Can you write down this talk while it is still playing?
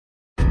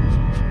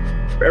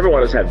Every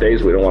one of us have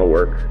days we don't want to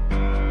work.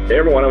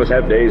 Every one of us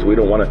have days we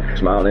don't want to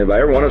smile at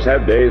anybody. Every one of us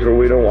have days where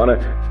we don't want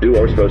to do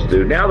what we're supposed to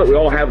do. Now that we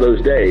all have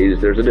those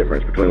days, there's a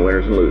difference between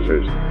winners and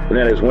losers. And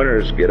that is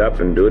winners get up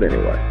and do it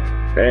anyway.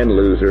 And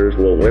losers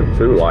will limp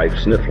through life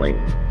sniffling,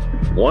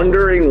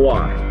 wondering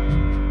why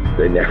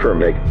they never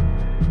make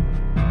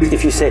it.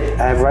 If you say,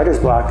 I have writer's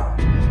block,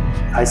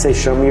 I say,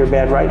 show me your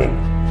bad writing.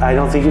 I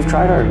don't think you've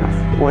tried hard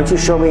enough. Once you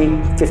show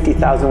me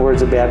 50,000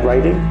 words of bad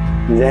writing,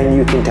 then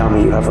you can tell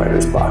me you have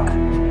writer's block.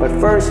 But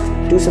first,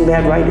 do some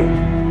bad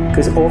writing.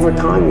 Because over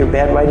time, your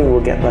bad writing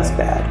will get less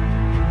bad.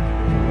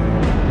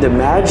 The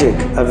magic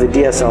of the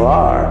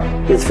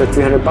DSLR is for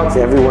 $300,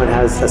 everyone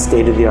has a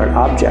state-of-the-art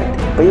object.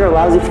 But you're a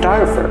lousy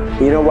photographer.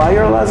 You know why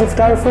you're a lousy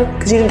photographer?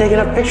 Because you didn't take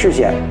enough pictures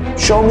yet.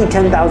 Show me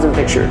 10,000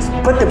 pictures.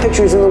 Put the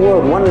pictures in the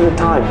world one at a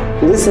time.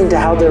 Listen to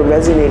how they're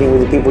resonating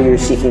with the people you're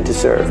seeking to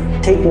serve.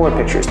 Take more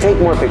pictures. Take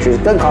more pictures.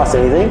 It doesn't cost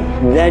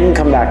anything. Then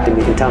come back to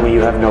me and tell me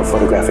you have no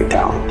photographic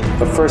talent.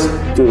 But first,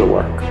 do the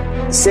work.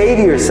 Say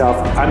to yourself,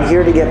 I'm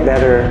here to get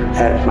better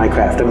at my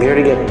craft. I'm here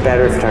to get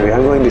better at photography.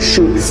 I'm going to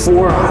shoot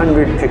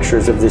 400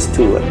 pictures of this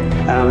tulip.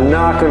 And I'm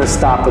not going to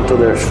stop until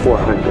there's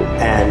 400.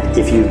 And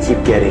if you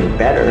keep getting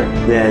better,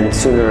 then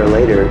sooner or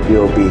later,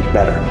 you'll be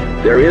better.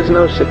 There is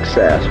no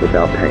success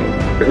without pain.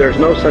 There's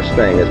no such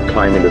thing as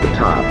climbing to the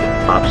top,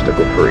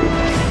 obstacle-free.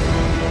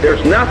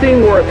 There's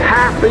nothing worth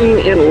happening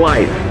in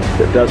life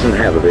that doesn't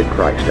have a big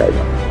price tag.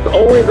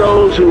 Only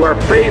those who are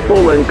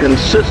faithful and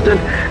consistent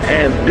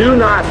and do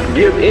not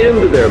give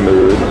in to their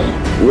moods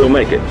will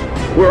make it.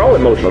 We're all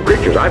emotional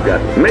creatures. I've got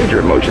major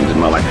emotions in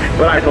my life,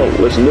 but I don't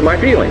listen to my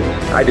feelings.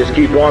 I just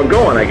keep on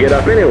going. I get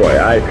up anyway.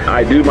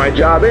 I do my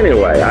job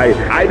anyway.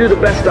 I do the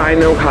best I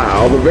know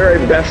how, the very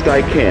best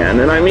I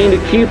can, and I mean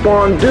to keep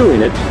on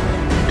doing it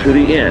to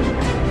the end.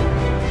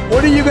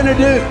 What are you going to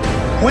do?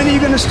 When are you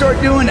going to start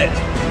doing it?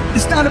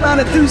 It's not about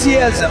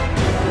enthusiasm.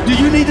 Do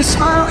you need to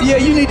smile? Yeah,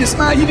 you need to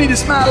smile. You need to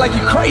smile like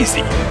you're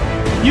crazy.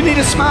 You need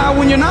to smile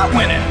when you're not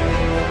winning.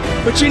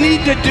 But you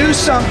need to do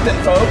something,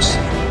 folks.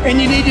 And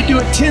you need to do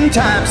it 10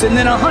 times, and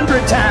then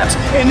 100 times,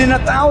 and then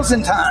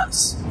 1,000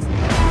 times.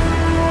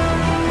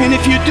 And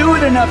if you do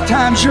it enough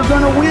times, you're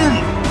going to win.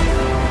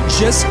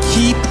 Just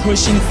keep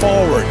pushing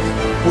forward.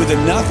 With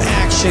enough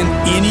action,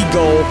 any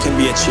goal can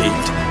be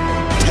achieved.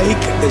 Take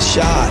the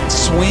shot,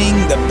 swing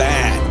the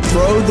bat,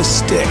 throw the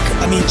stick.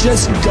 I mean,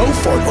 just go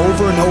for it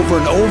over and over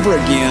and over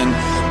again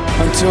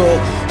until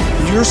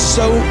you're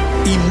so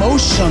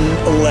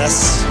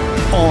emotionless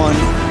on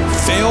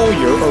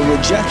failure or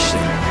rejection.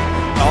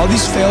 All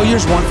these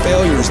failures weren't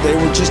failures. They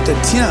were just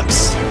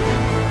attempts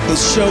that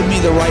showed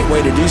me the right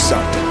way to do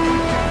something.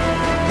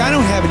 I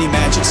don't have any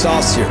magic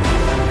sauce here.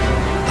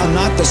 I'm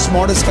not the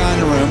smartest guy in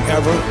the room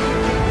ever,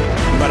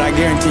 but I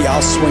guarantee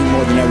I'll swing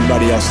more than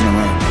everybody else in the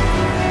room.